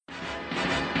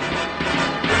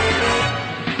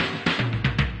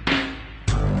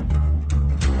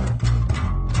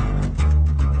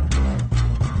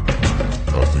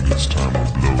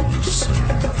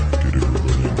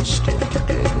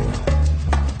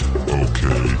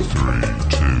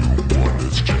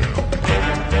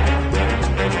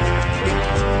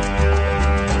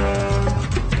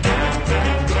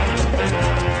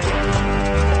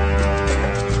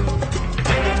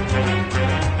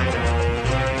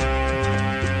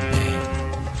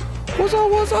What's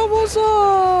up, what's up, what's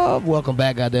up? Welcome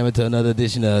back, goddammit, to another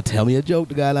edition of Tell Me a Joke,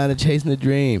 the guideline of chasing the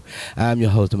dream. I'm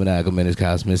your host, the maniacal menace,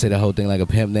 Kyle Smith. Say the whole thing like a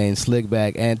pimp named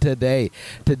Slickback. And today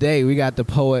we got the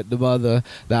poet, the mother,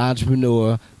 the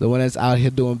entrepreneur, the one that's out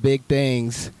here doing big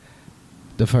things,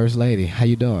 the first lady. How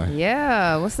you doing?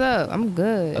 Yeah, what's up? I'm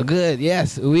good. Good,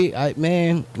 yes. We've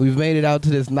made it out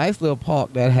to this nice little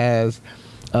park that has...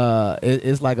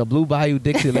 it's like a Blue Bayou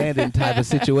Dixie Landing type of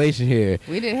situation here.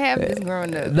 We didn't have this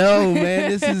growing up. No, man,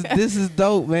 this is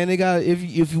dope, man. They got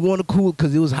if you want to cool,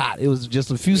 because it was hot. It was just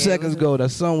a few seconds ago. The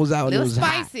sun was out. And it was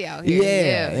spicy hot. out here.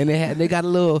 Yeah, and they got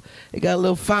little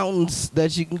fountains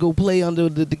that you can go play under.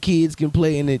 The kids can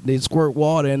play and they squirt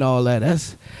water and all that.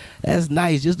 That's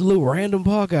nice. Just a little random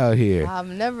park out here. I've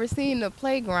never seen a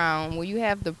playground where you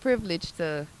have the privilege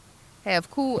to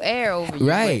have cool air over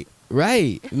you.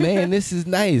 Right, man, this is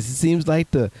nice. It seems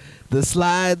like the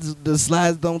slides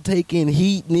don't take in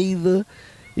heat neither.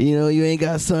 You know, you ain't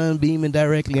got sun beaming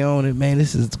directly on it, man.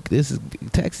 This is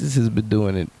Texas has been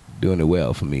doing it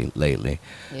well for me lately.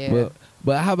 Yeah.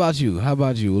 But how about you?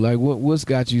 Like what's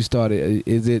got you started?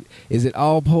 Is it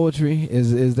all poetry?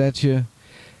 Is that your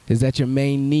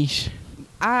main niche?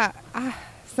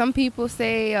 Some people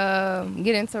say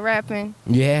get into rapping.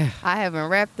 Yeah. I haven't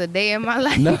rapped a day in my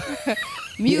life. No.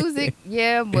 Music,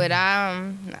 yeah, but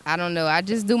I don't know. I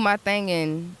just do my thing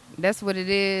and that's what it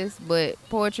is. But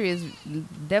poetry is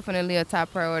definitely a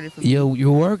top priority for me.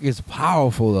 Your work is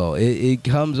powerful though. It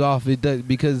comes off. It does,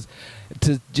 because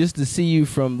to see you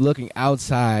from looking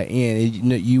outside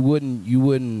in, you wouldn't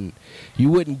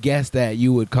guess that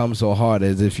you would come so hard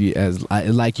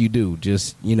like you do.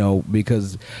 Just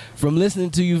because from listening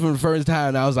to you from the first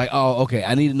time, I was like, oh, okay,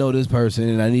 I need to know this person,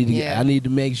 and I need to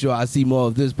make sure I see more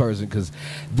of this person, because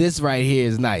this right here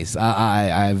is nice.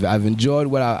 I've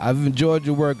enjoyed I've enjoyed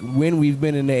your work when we've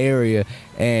been in the area,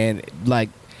 and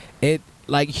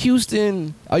like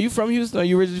Houston. Are you from Houston? Are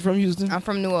you originally from Houston? I'm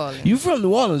from New Orleans. You from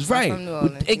New Orleans, right? I'm from New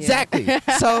Orleans, exactly. Yeah.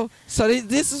 so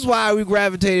this is why we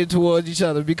gravitated towards each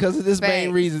other, because of this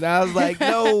main reason. I was like,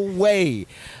 no way.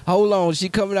 Hold on, she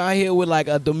coming out here with like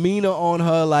a demeanor on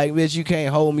her, like, bitch, you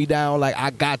can't hold me down. Like,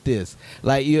 I got this.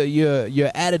 Like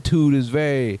your attitude is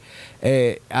very,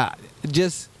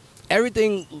 just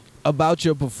everything about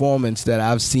your performance that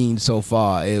I've seen so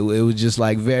far. It was just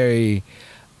like very.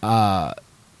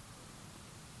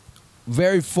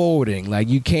 Very forwarding. Like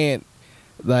can't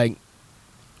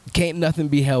nothing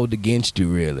be held against you,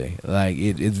 really. Like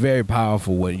it's very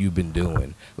powerful what you've been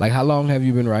doing. Like, how long have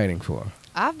you been writing for?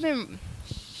 I've been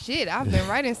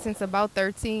writing since about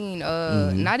 13.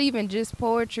 Not even just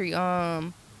poetry.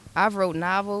 I've wrote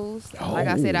novels. Like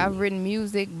I said, I've written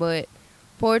music, but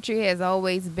poetry has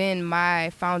always been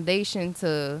my foundation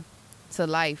to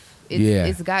life.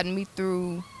 It's gotten me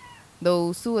through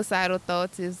those suicidal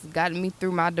thoughts. Has gotten me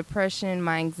through my depression,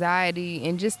 my anxiety,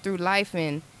 and just through life.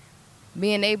 And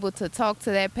being able to talk to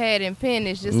that pad and pen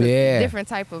is just a different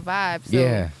type of vibe.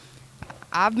 So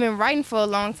I've been writing for a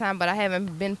long time, but I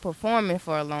haven't been performing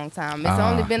for a long time. It's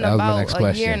only been about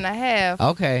a year and a half.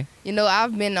 Okay.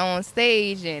 I've been on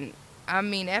stage, and I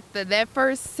mean, after that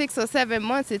first 6 or 7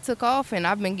 months, it took off, and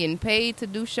I've been getting paid to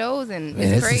do shows, and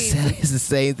it's crazy. It's the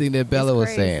same thing that Bella was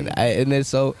saying. And it's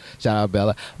so, shout out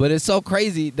Bella. But it's so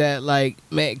crazy that, like,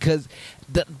 man, because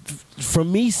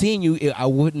from me seeing you, I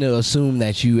wouldn't have assumed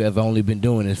that you have only been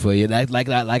doing this for you. Like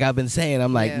I've been saying,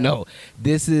 I'm like, no,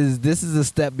 this is a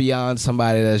step beyond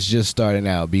somebody that's just starting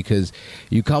out, because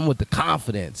you come with the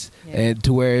confidence and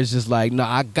to where it's just like, no,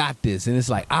 I got this. And it's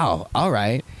like, oh, all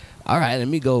right, let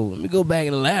me go back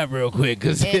in the lab real quick.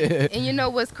 Cause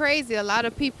and what's crazy, a lot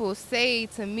of people say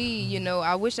to me,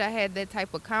 I wish I had that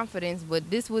type of confidence, but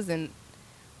this wasn't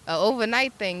an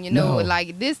overnight thing,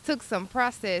 like this took some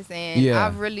process, and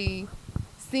I've really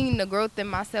seen the growth in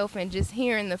myself, and just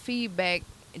hearing the feedback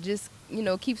just,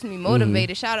 keeps me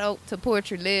motivated. Shout out to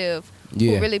Poetry Live,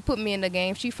 who really put me in the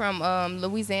game. She from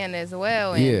Louisiana as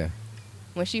well. And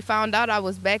when she found out I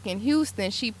was back in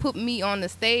Houston, she put me on the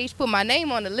stage, put my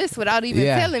name on the list without even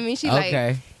telling me. She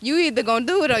like, you either gonna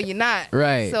do it or you're not.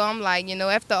 Right. So I'm like,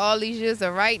 after all these years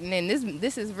of writing, and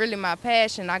this is really my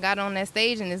passion. I got on that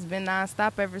stage, and it's been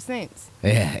nonstop ever since.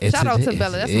 Yeah. Shout out to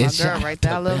Bella. That's my girl right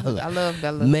there. I love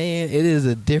Bella. Man, it is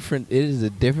a different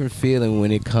feeling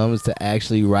when it comes to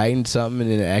actually writing something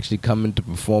and then actually coming to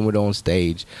perform it on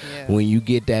stage. Yeah. When you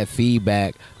get that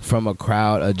feedback from a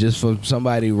crowd, or just from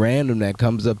somebody random that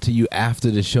comes up to you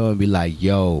after the show and be like,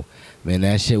 yo, man,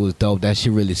 that shit was dope. That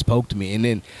shit really spoke to me. And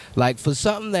then, like, for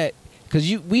something that because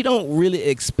we don't really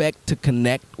expect to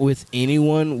connect with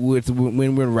anyone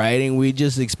when we're writing. We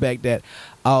just expect that,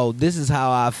 oh, this is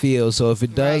how I feel. So if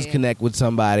it does connect with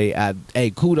somebody,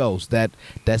 hey, kudos.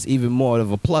 That's even more of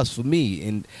a plus for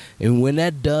me. And when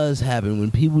that does happen,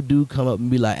 when people do come up and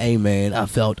be like, hey man, I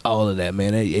felt all of that,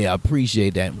 man. Yeah, I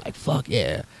appreciate that. I'm like, fuck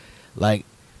yeah. Like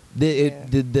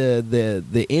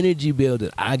the energy build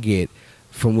that I get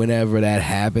from whenever that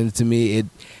happens to me,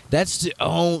 that's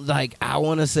like, I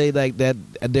want to say like that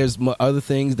there's other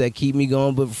things that keep me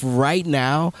going, but for right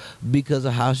now, because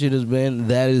of how shit has been,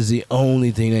 that is the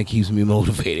only thing that keeps me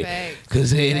motivated,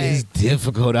 because it is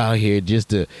difficult out here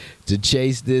just to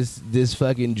chase this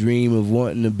fucking dream of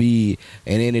wanting to be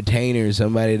an entertainer,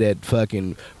 somebody that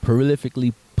fucking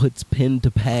prolifically puts pen to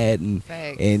pad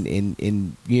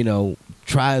and you know,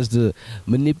 tries to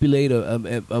manipulate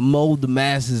a mold the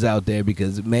masses out there.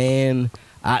 Because man,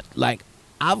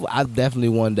 I've definitely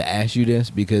wanted to ask you this,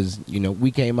 because you know,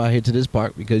 we came out here to this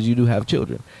park because you do have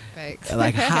children.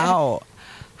 Like how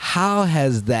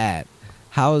has the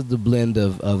blend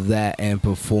of that and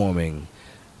performing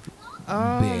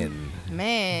been?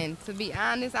 Man, to be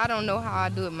honest, I don't know how I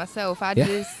do it myself. I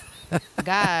just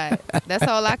God, that's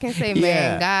all I can say,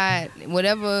 man. God,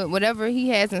 whatever he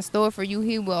has in store for you,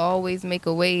 he will always make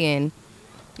a way, and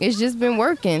it's just been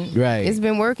working. Right. It's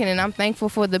been working, and I'm thankful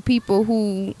for the people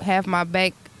who have my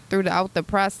back throughout the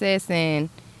process, and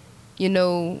you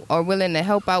know, are willing to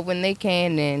help out when they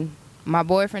can. And my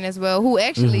boyfriend as well, who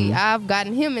actually I've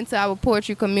gotten him into our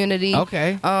poetry community.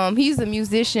 Okay. He's a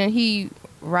musician. He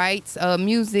writes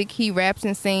music. He raps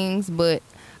and sings, but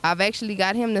I've actually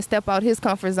got him to step out his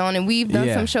comfort zone, and we've done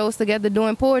some shows together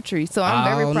doing poetry. So I'm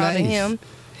very proud of him.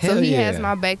 Hell so he has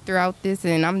my back throughout this,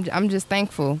 and I'm just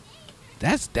thankful.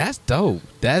 That's dope.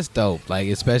 That's dope. Like,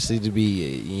 especially to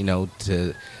be, you know,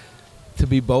 to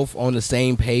be both on the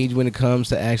same page when it comes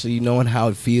to actually knowing how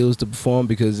it feels to perform,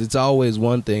 because it's always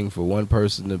one thing for one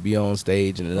person to be on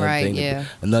stage and another thing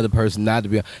another person not to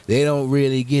be on. They don't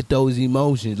really get those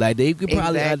emotions. Like, they could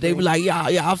probably they be like,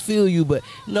 yeah, I feel you, but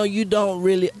no, you don't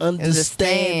really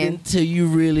understand until you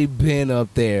really been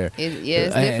up there.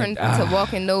 It's different to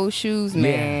walk in those shoes,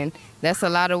 man. That's a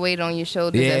lot of weight on your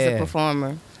shoulders as a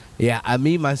performer. Yeah, I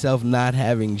mean, myself not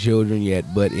having children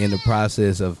yet, but in the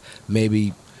process of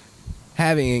maybe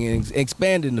having and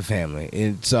expanding the family.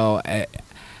 And so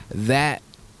that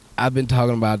I've been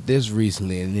talking about this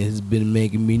recently, and it has been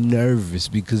making me nervous,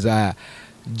 because I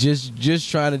just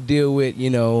trying to deal with, you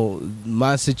know,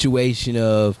 my situation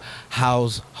of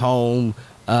house, home,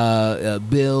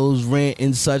 bills, rent,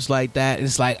 and such like that.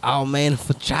 It's like, oh man, if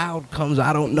a child comes,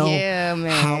 I don't know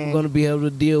how I'm going to be able to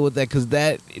deal with that, because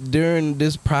that during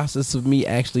this process of me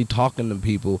actually talking to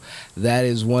people, that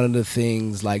is one of the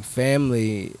things, like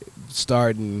family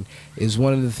starting is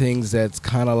one of the things that's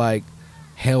kind of like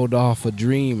held off a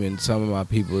dream in some of my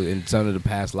people, in some of the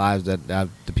past lives that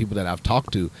the people that I've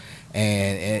talked to,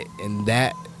 and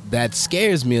that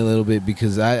scares me a little bit,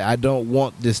 because I don't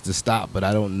want this to stop, but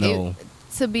I don't know.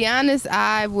 To be honest,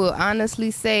 I will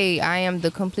honestly say I am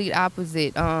the complete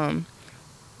opposite.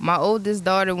 My oldest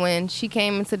daughter, when she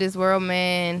came into this world,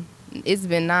 man, it's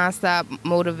been nonstop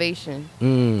motivation.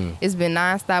 It's been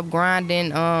nonstop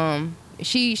grinding.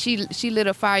 She lit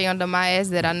a fire under my ass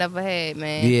that I never had,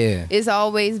 man. Yeah. It's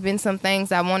always been some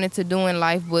things I wanted to do in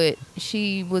life, but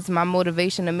she was my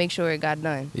motivation to make sure it got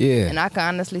done. Yeah. And I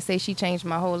can honestly say she changed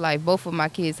my whole life. Both of my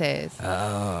kids has.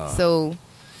 Oh. So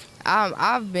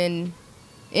I've been...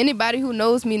 Anybody who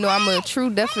knows me know I'm a true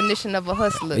definition of a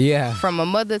hustler. Yeah. From a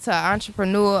mother to an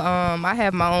entrepreneur. I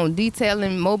have my own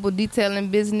mobile detailing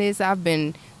business. I've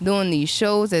been doing these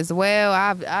shows as well.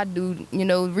 I do, you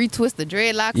know, retwist the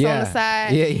dreadlocks on the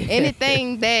side. Yeah.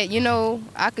 Anything that, you know,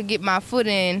 I could get my foot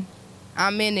in,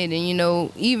 I'm in it. And, you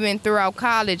know, even throughout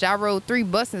college, I rode 3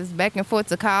 buses back and forth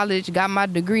to college, got my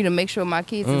degree to make sure my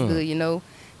kids is good, you know.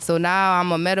 So now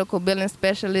I'm a medical billing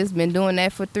specialist, been doing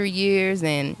that for 3 years,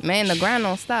 and man, the grind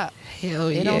don't stop.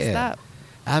 Hell yeah. It don't stop.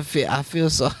 I feel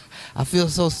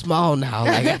so small now.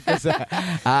 Like,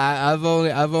 I've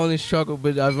only struggled,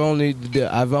 but I've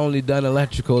only done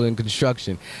electrical and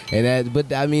construction, and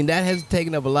but I mean that has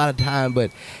taken up a lot of time.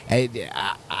 But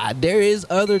there is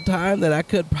other time that I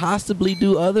could possibly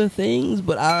do other things,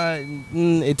 but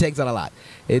it takes out a lot.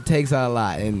 It takes out a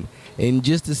lot, and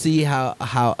just to see how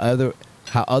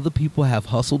other people have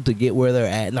hustled to get where they're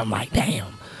at, and I'm like,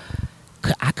 damn.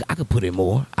 I could put in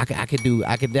more. I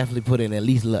could definitely put in at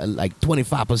least like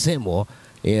 25% more.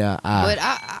 Yeah. But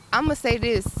I'm gonna say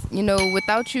this, you know,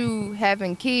 without you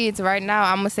having kids right now,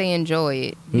 I'm gonna say enjoy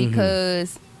it,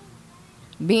 because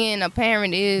being a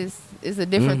parent is a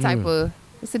different type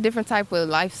of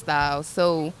lifestyle.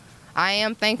 So I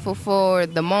am thankful for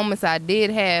the moments I did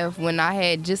have when I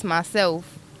had just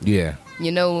myself. Yeah.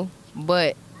 You know,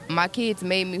 but my kids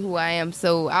made me who I am.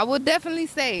 So I would definitely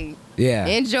say,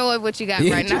 enjoy what you got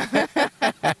right now.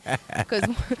 Because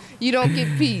you don't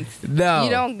get peace. No. You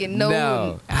don't get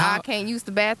no. I can't use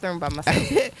the bathroom by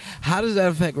myself. How does that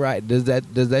affect writing? Does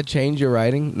that change your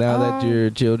writing now that your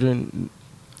children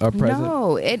are present?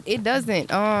 No, it doesn't.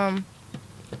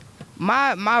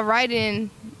 My writing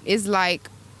is like,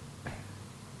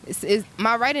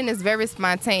 my writing is very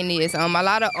spontaneous. A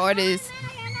lot of artists,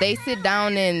 they sit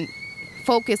down and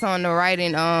focus on the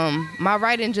writing. My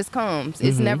writing just comes.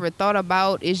 It's never thought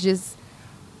about. It's just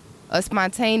a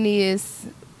spontaneous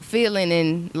feeling,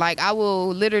 and like I will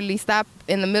literally stop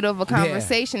in the middle of a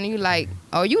conversation and you like,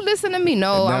 oh, you listen to me?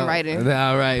 No, I'm writing.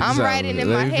 All right, I'm writing in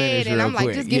my head and I'm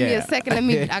like, just give me a second.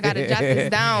 I gotta jot this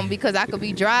down because I could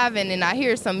be driving and I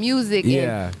hear some music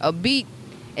and a beat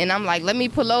and I'm like, let me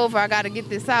pull over. I gotta get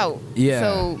this out. Yeah.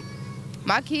 So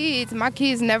my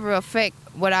kids never affect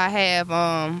what I have.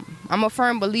 I'm a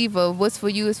firm believer of what's for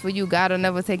you is for you. God will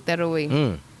never take that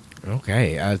away.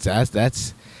 Okay,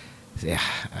 that's yeah.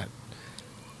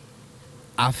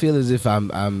 I feel as if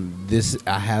I'm this.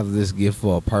 I have this gift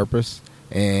for a purpose,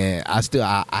 and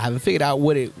I haven't figured out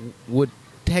what it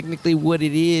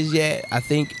is yet. I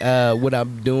think what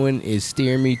I'm doing is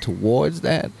steering me towards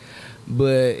that, but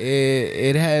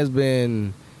it has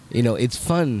been. You know, it's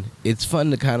fun. It's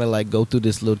fun to kind of like go through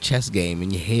this little chess game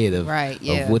in your head of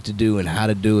what to do and how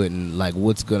to do it and like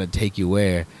what's gonna take you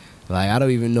where. Like I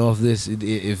don't even know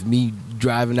if me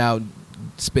driving out,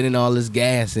 spending all this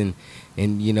gas and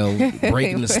you know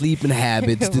breaking the sleeping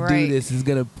habits to do this is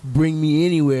gonna bring me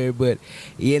anywhere. But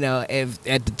you know, if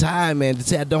at the time, man, to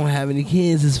say I don't have any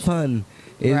kids is fun.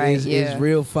 It's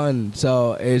real fun.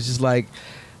 So it's just like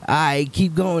I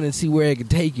keep going and see where it can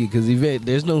take you because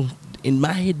there's no. In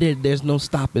my head, there's no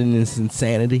stopping this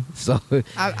insanity. So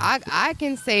I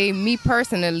can say, me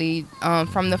personally,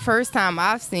 from the first time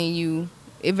I've seen you,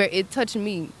 it touched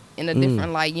me in a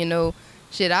different light. You know,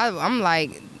 shit. I'm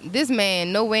like, this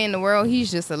man, no way in the world, he's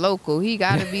just a local. He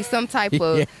got to be some type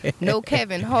of no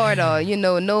Kevin Hart or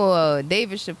no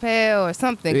David Chappelle or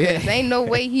something. Cause ain't no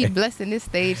way he blessing this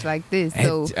stage like this.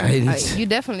 So you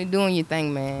definitely doing your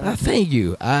thing, man. Thank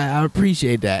you. I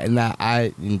appreciate that. And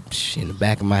I in the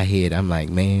back of my head, I'm like,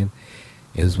 man,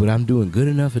 is what I'm doing good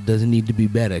enough? It doesn't need to be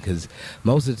better. Because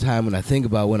most of the time when I think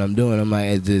about what I'm doing, I'm like,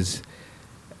 is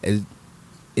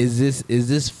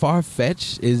this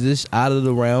far-fetched? Is this out of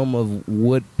the realm of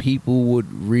what people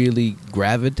would really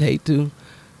gravitate to?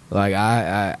 Like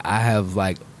I have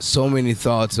like so many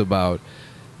thoughts about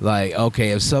like,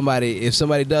 okay, if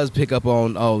somebody does pick up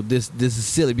on, oh, this is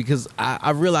silly, because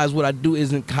I realize what I do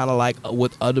isn't kind of like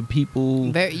what other people.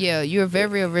 You're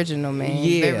very original, man.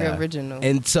 Yeah, very original.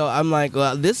 And so I'm like,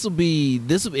 well, this will be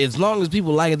as long as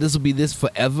people like it, this will be this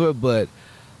forever. But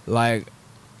like,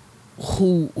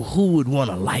 who would want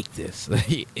to like this?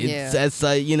 That's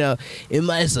you know,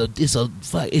 it's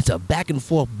a back and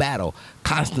forth battle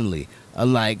constantly.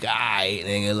 I'm like, alright,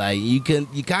 nigga, like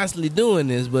you constantly doing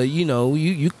this, but you know,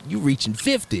 you reaching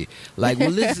 50. Like,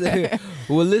 will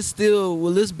this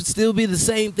still be the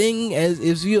same thing as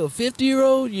if you're a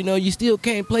 50-year-old? You know, you still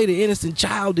can't play the innocent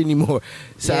child anymore.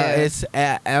 So it's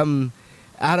I don't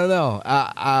know.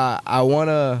 I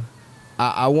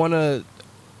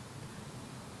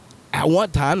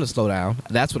want time to slow down.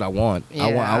 That's what I want. Yeah,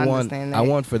 I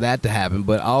want for that to happen,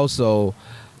 but also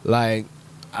like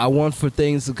I want for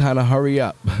things to kind of hurry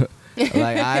up.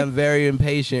 Like I am very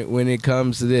impatient when it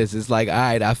comes to this. It's like, all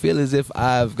right, I feel as if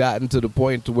I've gotten to the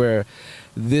point to where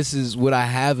this is what I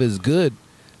have is good.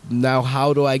 Now,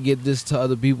 how do I get this to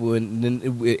other people? And then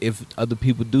if other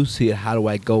people do see it, how do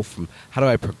I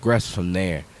progress from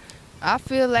there? I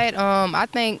feel that I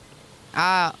think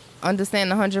I understand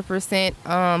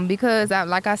 100% because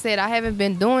like I said, I haven't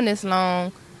been doing this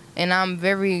long, and I'm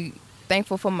very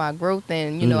thankful for my growth.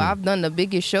 And you know, I've done the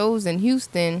biggest shows in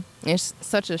Houston in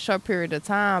such a short period of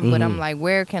time, but I'm like,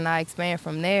 where can I expand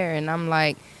from there? And I'm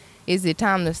like, is it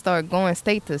time to start going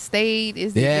state to state?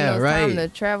 Is it time to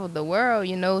travel the world?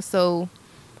 You know, so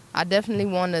I definitely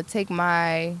want to take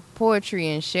my poetry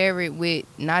and share it with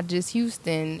not just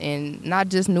Houston and not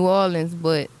just New Orleans,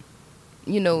 but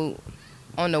you know,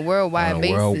 on a worldwide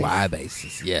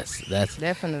basis. Yes, that's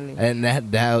definitely. And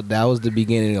that was the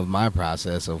beginning of my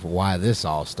process of why this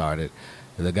all started.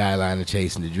 The guideline of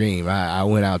chasing the dream. I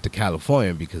went out to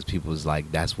California because people was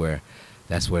like, that's where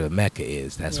the Mecca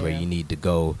is. That's where you need to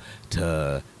go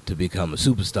to to become a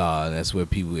superstar. And that's where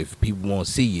if people want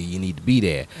to see you, you need to be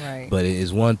there. Right. But it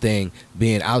is one thing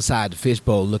being outside the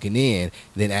fishbowl looking in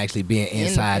than actually being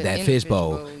inside that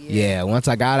fishbowl. Yeah, once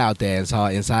I got out there and saw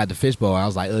inside the fishbowl, I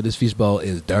was like, oh, this fishbowl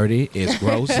is dirty. It's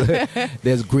gross.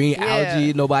 There's green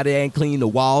algae. Nobody ain't cleaned the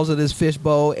walls of this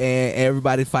fishbowl, and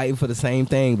everybody fighting for the same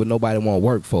thing, but nobody want to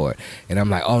work for it. And I'm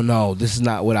like, oh, no, this is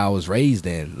not what I was raised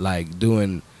in. Like,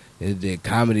 doing the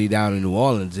comedy down in New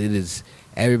Orleans, it is...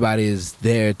 Everybody is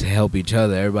there to help each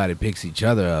other. Everybody picks each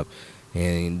other up.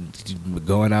 And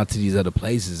going out to these other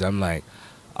places, I'm like,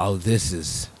 oh, this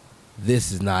is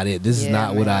not it. This is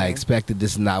not what I expected.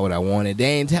 This is not what I wanted.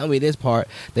 They ain't tell me this part.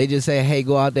 They just say, hey,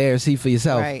 go out there and see for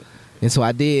yourself. Right. And so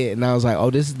I did. And I was like, oh,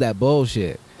 this is that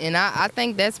bullshit. And I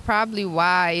think that's probably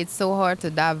why it's so hard to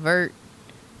divert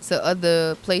to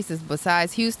other places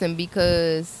besides Houston,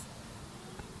 because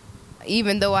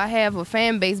even though I have a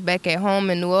fan base back at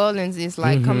home in New Orleans, it's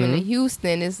like coming to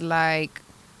Houston, it's like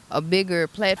a bigger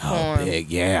platform,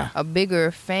 a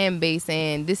bigger fan base,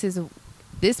 and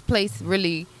this place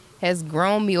really has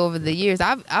grown me over the years.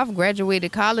 I've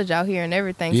graduated college out here and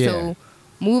everything, so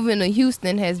moving to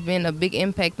Houston has been a big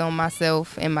impact on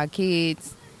myself and my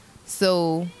kids.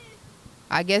 So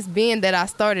I guess being that I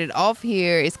started off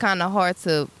here, it's kind of hard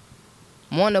to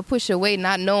want to push away,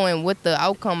 not knowing what the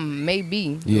outcome may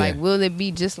be. Like, will it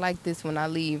be just like this when I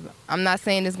leave? I'm not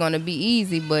saying it's going to be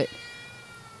easy, but,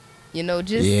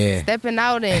 just stepping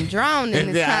out and drowning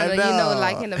is kind of,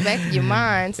 like in the back of your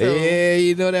mind. So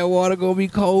Yeah, that water going to be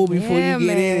cold before you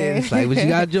get in. It's like, but you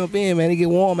got to jump in, man. It get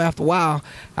warm after a while.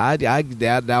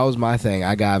 That was my thing.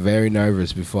 I got very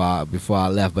nervous before I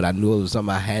left, but I knew it was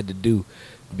something I had to do.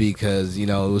 Because it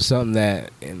was something that,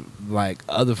 and like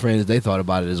other friends, they thought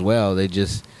about it as well. They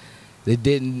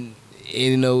didn't,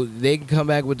 they can come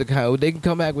back with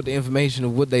the information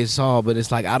of what they saw, but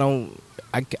it's like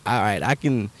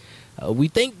we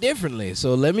think differently.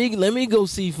 So let me go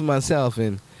see for myself,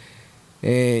 and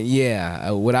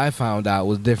what I found out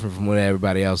was different from what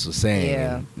everybody else was saying.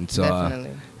 Yeah, and so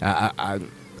definitely.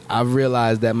 I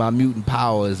realized that my mutant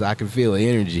power is I can feel the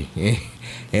energy.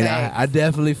 And I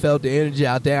definitely felt the energy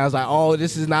out there. I was like, oh,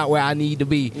 this is not where I need to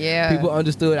be. Yeah. People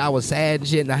understood I was sad and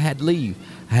shit, and I had to leave.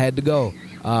 I had to go.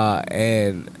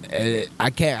 And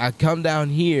I come down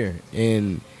here,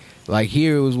 and like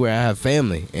here was where I have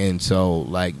family. And so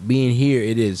like being here,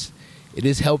 it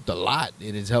has helped a lot.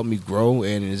 It has helped me grow,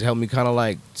 and it has helped me kind of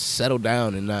like settle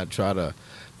down and not try to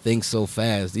think so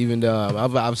fast. Even though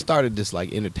I've started this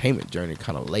like entertainment journey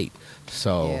kind of late.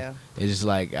 So it's just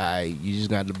like you just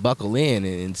got to buckle in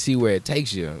and see where it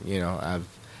takes you.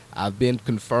 I've been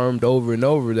confirmed over and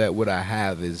over that what I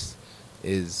have is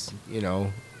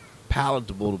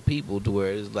palatable to people, to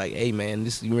where it's like, hey man,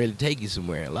 this is ready to take you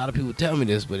somewhere. A lot of people tell me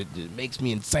this, but it makes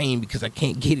me insane because I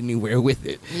can't get anywhere with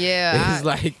it. Yeah, it's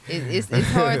like it's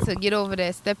hard to get over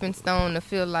that stepping stone to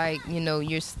feel like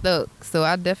you're stuck. So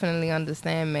I definitely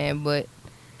understand, man. But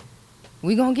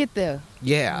we gonna get there.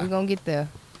 Yeah, we gonna get there.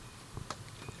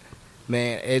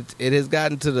 Man, it has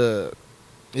gotten to the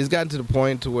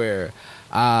point to where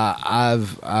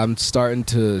I'm starting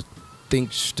to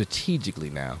think strategically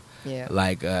now. Yeah.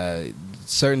 Like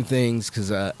certain things,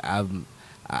 because I've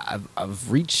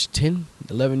reached 10,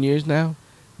 11 years now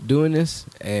doing this,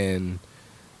 and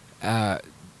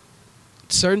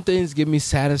certain things give me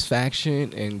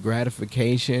satisfaction and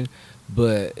gratification,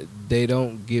 but they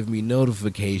don't give me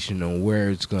notification on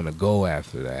where it's gonna go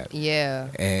after that.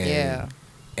 Yeah.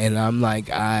 And I'm like,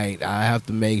 I have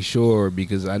to make sure,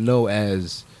 because I know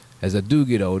as I do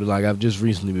get older, like I've just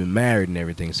recently been married and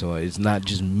everything, so it's not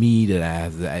just me that I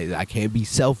have. I can't be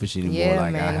selfish anymore. Yeah,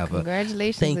 like man. I have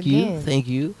Congratulations again. Thank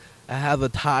you. I have a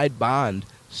tied bond,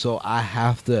 so I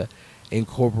have to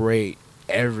incorporate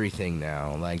everything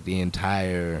now, like the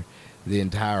entire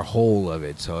whole of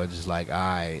it. So it's just like,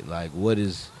 what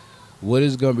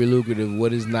is going to be lucrative,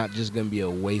 what is not just going to be a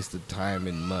waste of time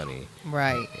and money.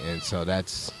 Right. And so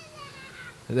that's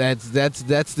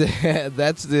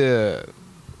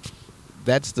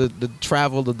the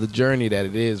travel of the journey that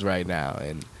it is right now.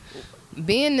 And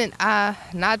being in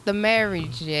not the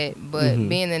marriage yet, but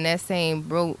being in that same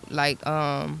boat, like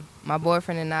my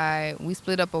boyfriend and I, we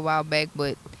split up a while back,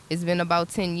 but it's been about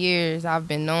 10 years I've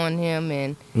been knowing him,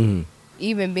 and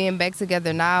even being back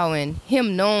together now, and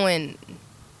him knowing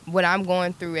what I'm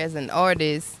going through as an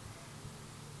artist,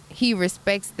 he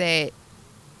respects that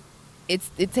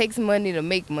it takes money to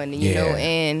make money, you know,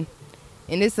 and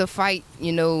it's a fight,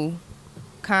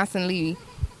 constantly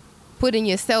putting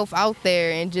yourself out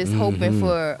there and just hoping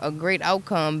for a great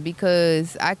outcome,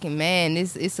 because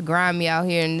it's grimy out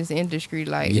here in this industry,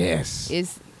 like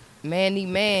it's man eat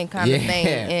man kind of thing,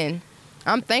 and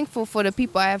I'm thankful for the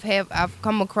people I've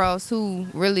come across who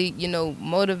really,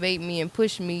 motivate me and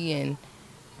push me and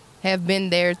have been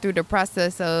there through the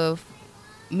process of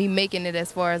me making it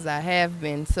as far as I have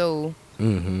been. So,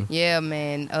 yeah,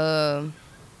 man.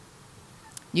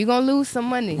 You're going to lose some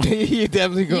money. You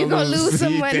definitely going to lose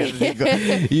some money.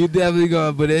 You definitely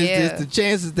going to, but it's just the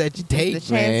chances that you take,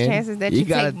 man. Chances that you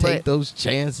got to take, take those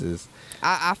chances.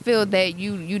 I feel that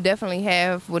you definitely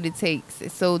have what it takes.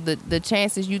 So the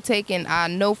chances you taking, I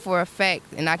know for a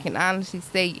fact, and I can honestly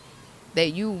say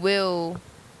that you will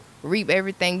reap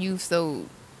everything you've sowed.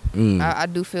 I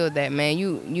do feel that, man.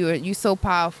 You so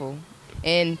powerful,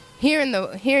 and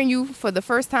hearing you for the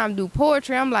first time do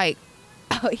poetry, I'm like,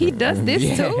 oh, he does this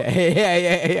too.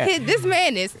 Yeah. This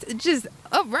man is just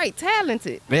upright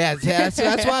talented. Yeah, that's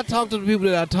why I talk to the people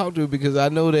that I talk to, because I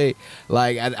know they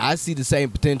I see the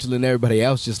same potential in everybody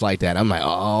else just like that. I'm like,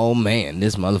 oh man,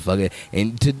 this motherfucker.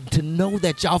 And to know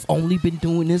that y'all have only been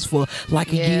doing this for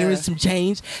like a year and some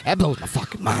change, that blows my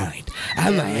fucking mind.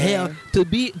 I'm like, hell, to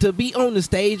be on the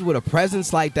stage with a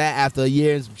presence like that after a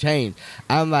year and some change,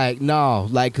 I'm like, no,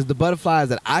 like, because the butterflies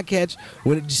that I catch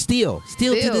when it still to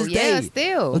this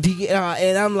day,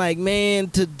 and I'm like, man,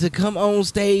 to come on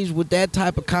stage with that type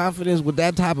of confidence, with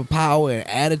that type of power and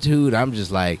attitude, I'm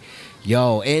just like,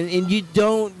 yo, and you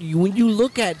don't, when you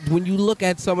look at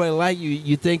somebody like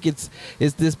you think it's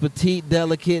this petite,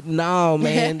 delicate. No,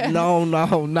 man, no,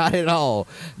 not at all.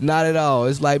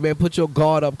 It's like, man, put your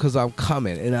guard up because I'm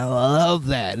coming, and I love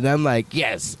that. And I'm like,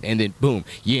 yes, and then boom,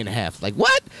 year and a half. Like,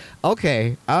 what?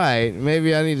 Okay, all right,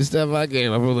 maybe I need to step my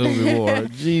game up a little bit more.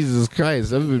 Jesus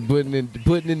Christ, I've been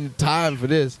putting in the time for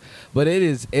this, but it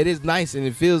is nice, and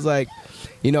it feels like,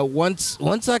 once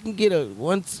I can get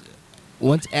once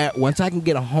I can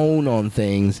get a hone on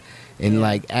things and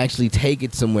like actually take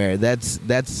it somewhere, that's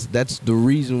the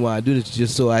reason why I do this,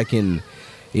 just so I can,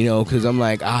 because I'm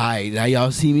like, all right, now y'all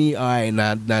see me, all right,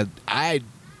 now I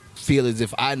feel as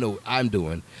if I know what I'm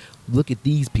doing. Look at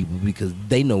these people, because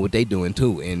they know what they're doing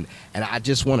too, and I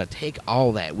just want to take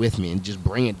all that with me and just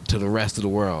bring it to the rest of the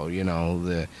world.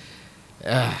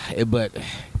 But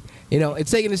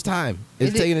it's taking its time.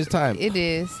 It's taking its time. It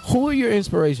is. Who are your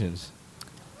inspirations?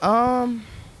 My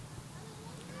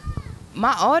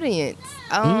audience.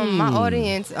 My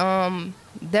audience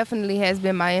definitely has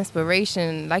been my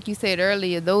inspiration. Like you said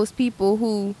earlier, those people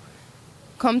who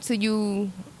come to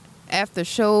you after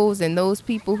shows, and those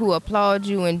people who applaud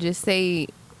you and just say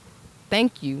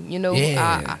thank you.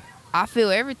 I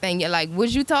feel everything. You're like,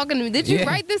 was you talking to me? Did you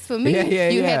write this for me?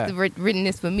 You had to written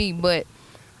this for me. But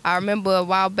I remember a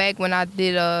while back when I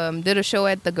did a show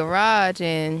at the garage,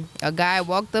 and a guy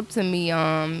walked up to me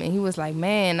and he was like,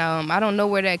 man, I don't know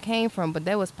where that came from, but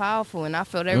that was powerful, and I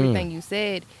felt everything you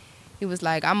said. He was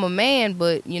like, I'm a man,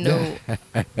 but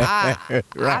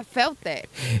I felt that,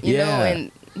 you know,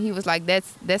 and he was like,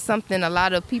 that's something a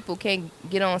lot of people can't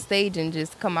get on stage and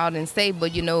just come out and say,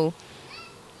 but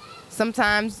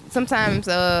sometimes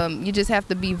you just have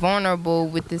to be vulnerable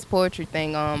with this poetry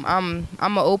thing. I'm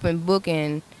an open book,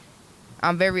 and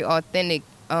I'm very authentic,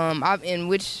 in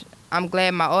which I'm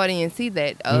glad my audience see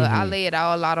that. I lay it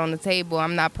all out on the table.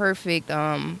 I'm not perfect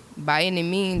by any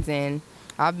means, and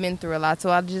I've been through a lot, so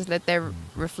I just let that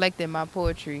reflect in my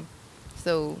poetry.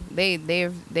 So they've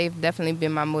definitely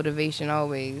been my motivation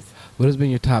always. What has been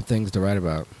your top things to write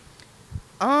about?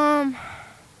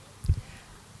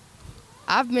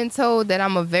 I've been told that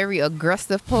I'm a very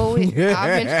aggressive poet.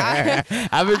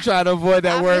 I've been trying to avoid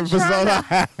that word for so long.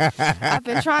 I've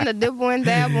been trying to dibble and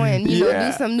dabble and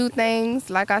do some new things.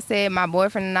 Like I said, my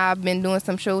boyfriend and I have been doing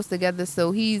some shows together,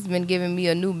 so he's been giving me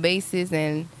a new basis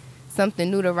and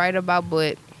something new to write about.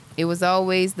 But it was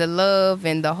always the love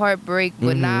and the heartbreak.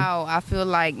 But now I feel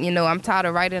like, I'm tired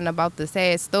of writing about the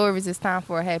sad stories. It's time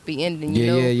for a happy ending, you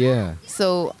know? Yeah.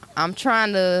 So I'm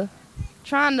trying to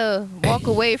walk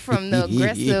away from the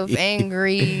aggressive,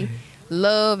 angry,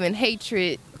 love and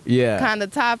hatred kind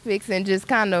of topics, and just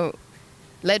kind of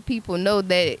let people know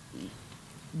that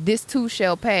this too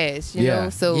shall pass, you know?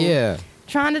 So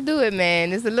trying to do it,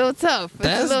 man. It's a little tough.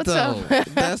 That's tough.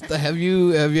 Have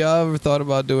y'all ever thought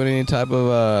about doing any type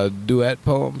of duet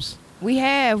poems? We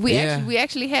have. We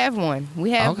actually have one.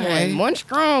 We have one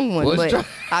strong one. But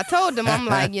I told them, I'm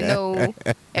like,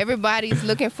 everybody's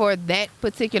looking for that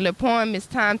particular poem. It's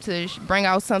time to bring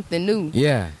out something new.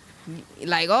 Yeah.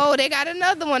 Like, oh, they got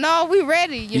another one. Oh, we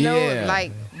ready, you know?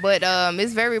 Like, but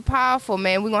it's very powerful,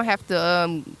 man. We're going to have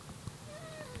to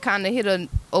kind of hit an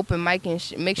open mic and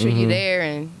make sure you're there,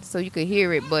 and so you could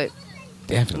hear it. But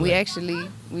definitely,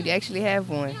 we actually have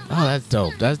one. Oh, that's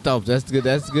dope. That's good.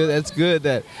 That's good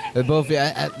that both of you,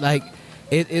 like,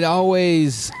 It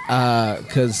always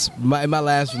because in my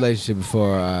last relationship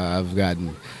before I've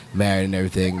gotten married and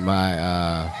everything,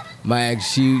 my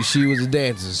ex, she was a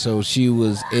dancer, so she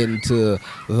was into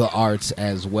the arts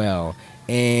as well,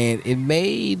 and it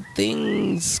made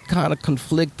things kind of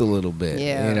conflict a little bit.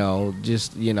 Yeah. You know,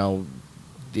 just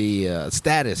the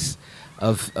status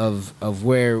of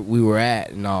where we were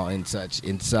at and all and such,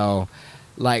 and so.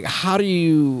 Like, how do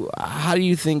you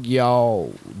think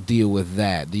y'all deal with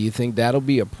that? Do you think that'll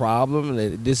be a problem?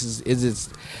 This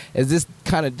is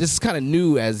kind of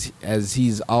new as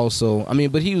he's also. I mean,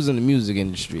 but he was in the music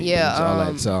industry. Yeah, and all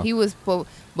that, so he was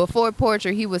before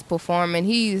Poetry. He was performing.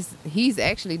 He's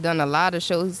actually done a lot of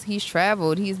shows. He's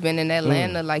traveled. He's been in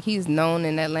Atlanta. Like, he's known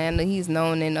in Atlanta. He's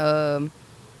known in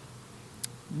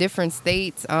different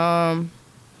states.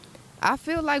 I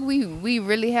feel like we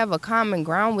really have a common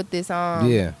ground with this.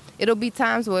 Yeah. It'll be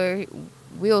times where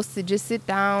we'll just sit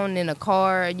down in a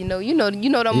car. You know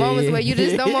the moments where you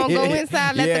just don't want to go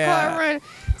inside, let the car run.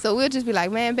 So we'll just be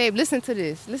like, man, babe, listen to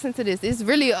this. It's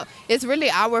really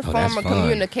our form of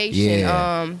communication.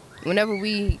 Yeah. Whenever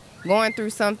we going through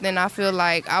something, I feel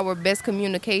like our best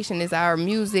communication is our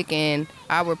music and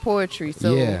our poetry.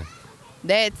 So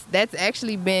that's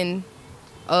actually been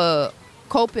a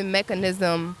coping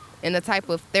mechanism and a type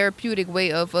of therapeutic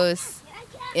way of us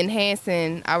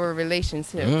enhancing our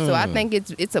relationship. So I think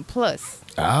it's a plus.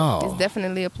 Oh, it's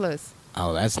definitely a plus.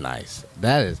 Oh, that's nice.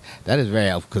 That is very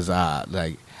helpful because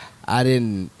I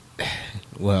didn't.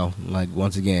 Well, like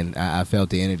once again, I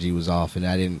felt the energy was off, and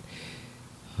I didn't.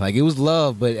 Like, it was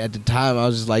love, but at the time I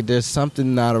was just like, there's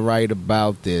something not right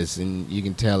about this, and you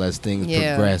can tell as things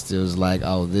progressed. It was like,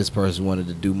 oh, this person wanted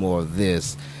to do more of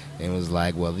this, and it was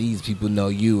like, well, these people know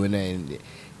you, and then.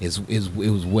 It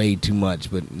was way too much,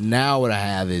 but now what I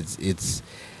have is it's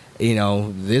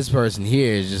this person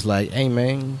here is just like, hey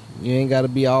man, you ain't got to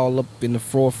be all up in the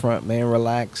forefront, man.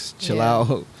 Relax, chill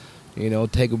out,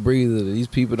 take a breather. These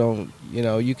people don't,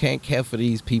 you can't care for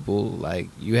these people. Like,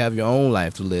 you have your own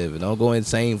life to live, and don't go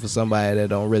insane for somebody that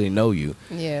don't really know you.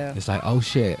 Yeah, it's like, oh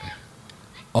shit,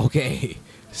 okay.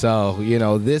 So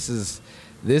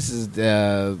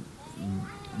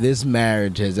this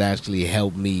marriage has actually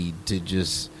helped me to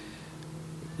just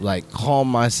like calm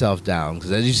myself down,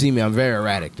 because as you see me, I'm very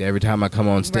erratic every time I come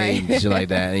on stage. Right. Shit like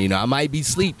that. And, I might be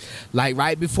asleep like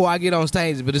right before I get on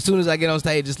stage, but as soon as I get on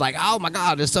stage, it's like, oh my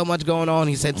God, there's so much going on.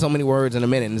 He said so many words in a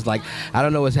minute, and it's like, I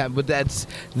don't know what's happening, but that's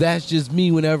just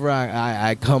me whenever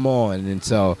I come on. And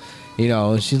so,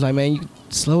 she's like, man, you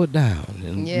slow it down.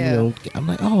 And I'm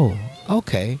like, oh,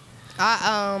 okay.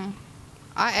 I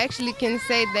actually can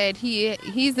say that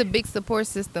he's a big support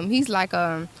system. He's like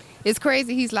it's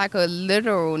crazy. He's like a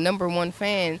literal #1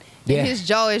 fan. And his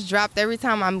jaw is dropped every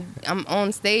time I'm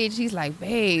on stage. He's like,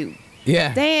 babe,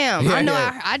 damn, I know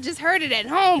I just heard it at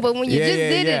home, but when you just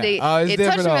did it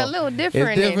touched me a little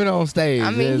different. It's different on stage.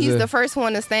 I mean, he's the first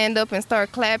one to stand up and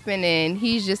start clapping, and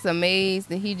he's just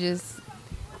amazed, and he just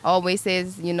always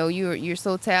says, you're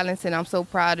so talented. I'm so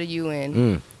proud of you,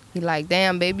 and he like,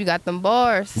 damn, babe, you got them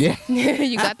bars. Yeah.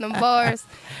 You got them bars.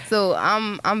 So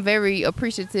I'm very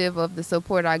appreciative of the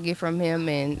support I get from him,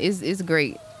 and it's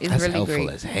great. That's really helpful great.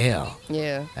 As hell.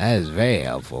 Yeah. That is very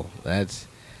helpful. That's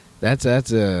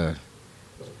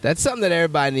something that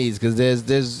everybody needs, because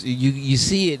there's you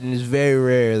see it, and it's very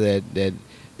rare that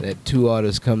two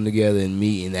artists come together and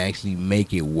meet and actually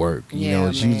make it work.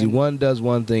 It's usually one does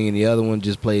one thing and the other one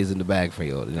just plays in the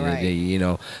backfield. And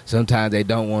right. Sometimes they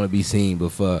don't want to be seen, but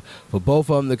for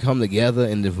both of them to come together,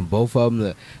 and for both of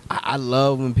them I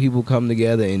love when people come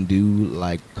together and do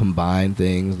like combined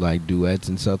things like duets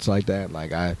and such like that.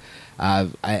 Like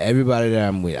everybody that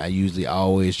I'm with, I usually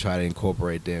always try to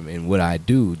incorporate them in what I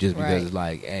do, just because it's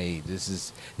like, hey,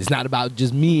 it's not about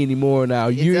just me anymore now.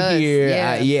 You're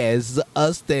here. It's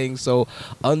us thing. So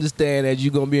understand that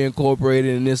you're going to be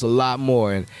incorporated in this a lot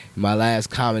more. And in my last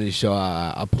comedy show,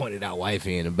 I pointed out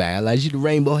wifey in the back. I like, you the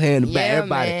rainbow hair in the back.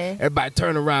 Everybody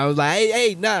turned around. I was like,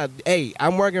 hey,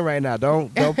 I'm working right now.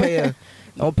 Don't pay her.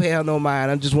 Don't pay her no mind.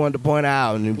 I just wanted to point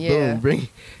out, and boom,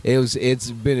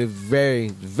 it's been a very,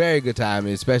 very good time,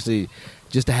 especially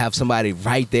just to have somebody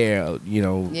right there,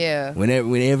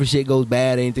 whenever shit goes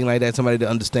bad, anything like that, somebody to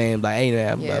understand, like, hey,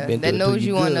 I've been that knows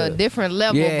you on a different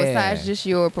level besides just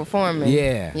your performance.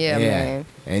 Man.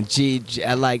 And she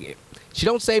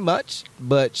don't say much,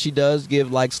 but she does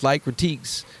give like slight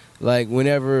critiques, like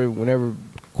whenever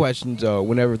questions or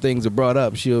whenever things are brought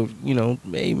up, she'll,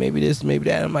 hey, maybe this, maybe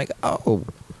that. I'm like, oh,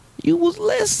 you was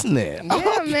listening.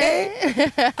 Yeah,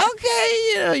 okay. Man.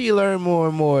 Okay, you learn more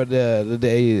and more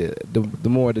the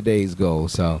more the days go.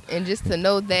 So, and just to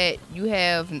know that you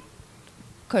have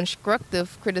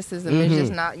constructive criticism. It's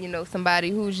just not,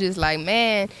 somebody who's just like,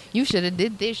 man, you should have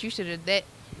did this, you should have that.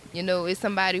 It's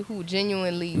somebody who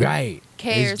genuinely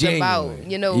cares about,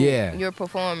 your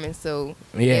performance. So,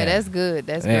 yeah, that's good.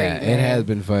 That's great, man. It has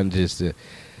been fun just to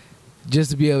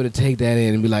be able to take that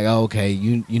in and be like, oh, okay,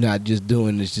 you're not just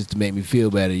doing this just to make me feel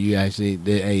better. You actually,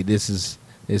 hey, this is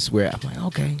where I'm like,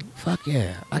 okay, fuck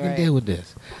yeah, I can deal with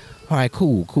this. All right,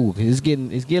 cool. It's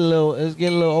getting a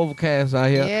little overcast out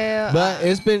here. Yeah. But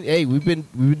we've been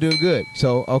doing good.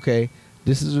 So okay,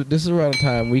 this is around the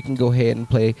time we can go ahead and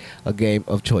play a game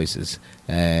of choices.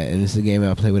 And this is a game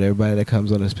I play with everybody that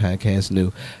comes on this podcast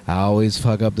new. I always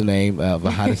fuck up the name of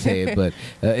how to say it, but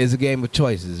it's a game of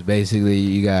choices. Basically,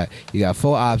 you got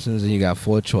 4 options and you got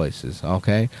 4 choices.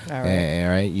 Okay, all right. And,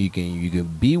 all right. You can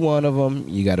be one of them.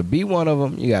 You got to be one of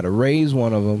them. You got to raise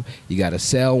one of them. You got to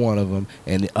sell one of them,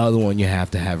 and the other one you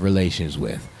have to have relations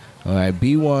with. All right,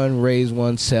 be one, raise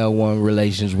one, sell one,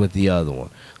 relations with the other one.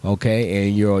 Okay,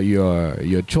 and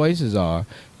your choices are,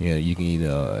 you can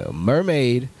either a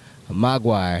mermaid, a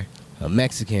Mogwai, a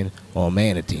Mexican, or a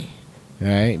manatee. All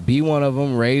right, be one of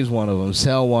them, raise one of them,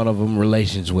 sell one of them,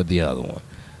 relations with the other one.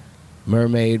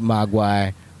 Mermaid,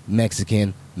 Mogwai,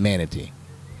 Mexican, manatee.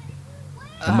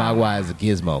 The Mogwai is a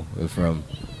gizmo from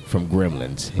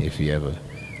Gremlins, if you ever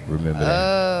remember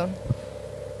that.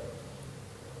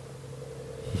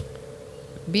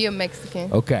 Be a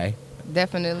Mexican. Okay.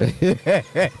 Definitely.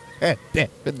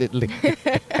 Definitely.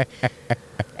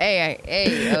 Hey.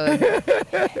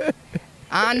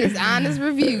 Honest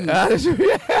reviews.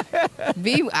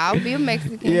 I'll be a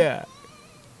Mexican. Yeah.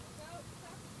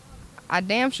 I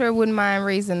damn sure wouldn't mind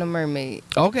raising a mermaid.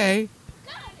 Okay.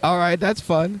 All right, that's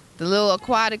fun. The little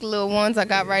aquatic little ones I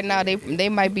got right now, they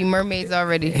might be mermaids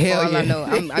already. Hell all yeah. I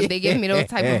know. They give me those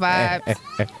type of vibes.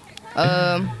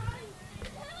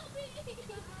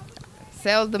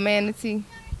 Sell the manatee.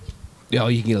 Yo,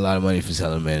 you can get a lot of money for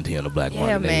selling manatee on the black market.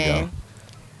 Yeah, there man. You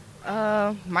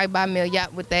go. Might buy me a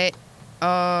yacht with that.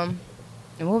 And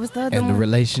what was the other And one? the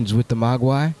relations with the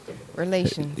Mogwai?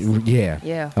 Relations. Yeah.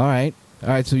 Yeah. All right,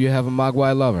 so you have a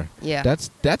Mogwai lover. Yeah.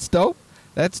 That's dope.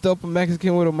 That's dope. A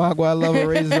Mexican with a Mogwai lover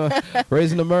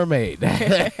raising a mermaid.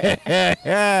 That's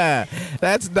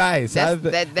nice. I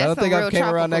don't think I've came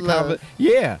around that conversation.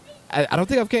 Yeah. I don't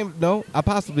think I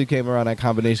possibly came around that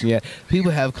combination yet. People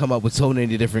have come up with so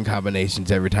many different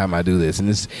combinations every time I do this, and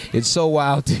it's so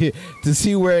wild to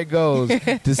see where it goes,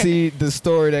 to see the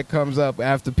story that comes up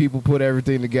after people put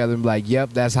everything together and be like,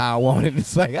 yep, that's how I want it.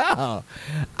 It's like, oh, all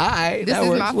right, this that is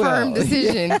works my well. firm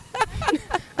decision.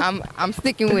 I'm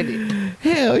sticking with it.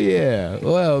 Hell yeah.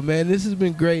 Well, man, this has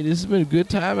been great. This has been a good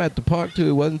time at the park, too.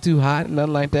 It wasn't too hot,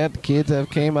 nothing like that. The kids have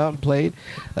came out and played.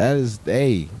 That is,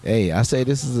 hey, I say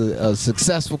this is a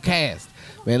successful cast.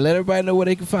 Man, let everybody know where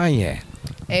they can find you at.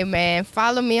 Hey, man,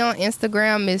 follow me on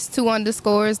Instagram. It's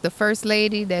 2_ the first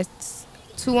lady. That's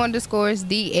 2_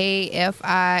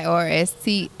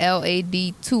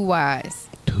 DAFIRSTLAD 2 Ys.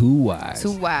 2 Ys.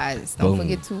 2 Ys. Don't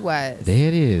forget 2 Ys. There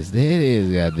it is.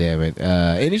 God damn it.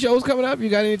 Any shows coming up? You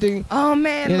got anything? Oh,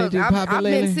 man, look, I've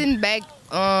lately? been sitting back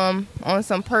on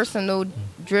some personal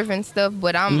driven stuff,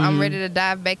 but I'm ready to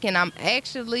dive back in.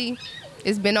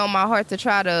 It's been on my heart to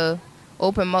try to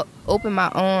open my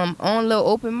own little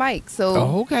open mic. So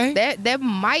okay. That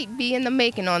might be in the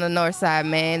making on the north side,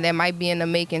 man. That might be in the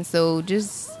making. So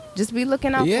just be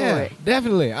looking out for it. Yeah,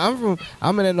 definitely. I'm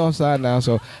in the north side now,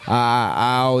 so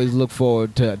I always look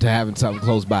forward to having something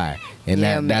close by.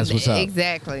 And that's what's up.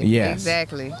 Exactly. Yes.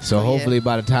 Exactly. So hopefully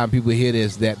by the time people hear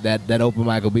this, that open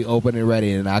mic will be open and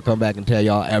ready, and I'll come back and tell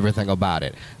y'all everything about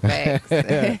it.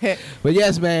 Thanks. But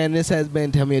yes, man, this has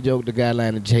been Tell Me a Joke, the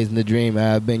guideline of chasing the dream.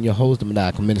 I've been your host,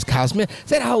 Maniacal Menace Kyle Smith.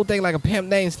 Say the whole thing like a pimp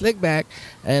named Slickback.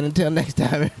 And until next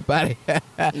time, everybody,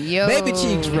 Yo. baby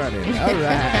cheeks running. All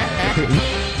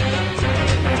right.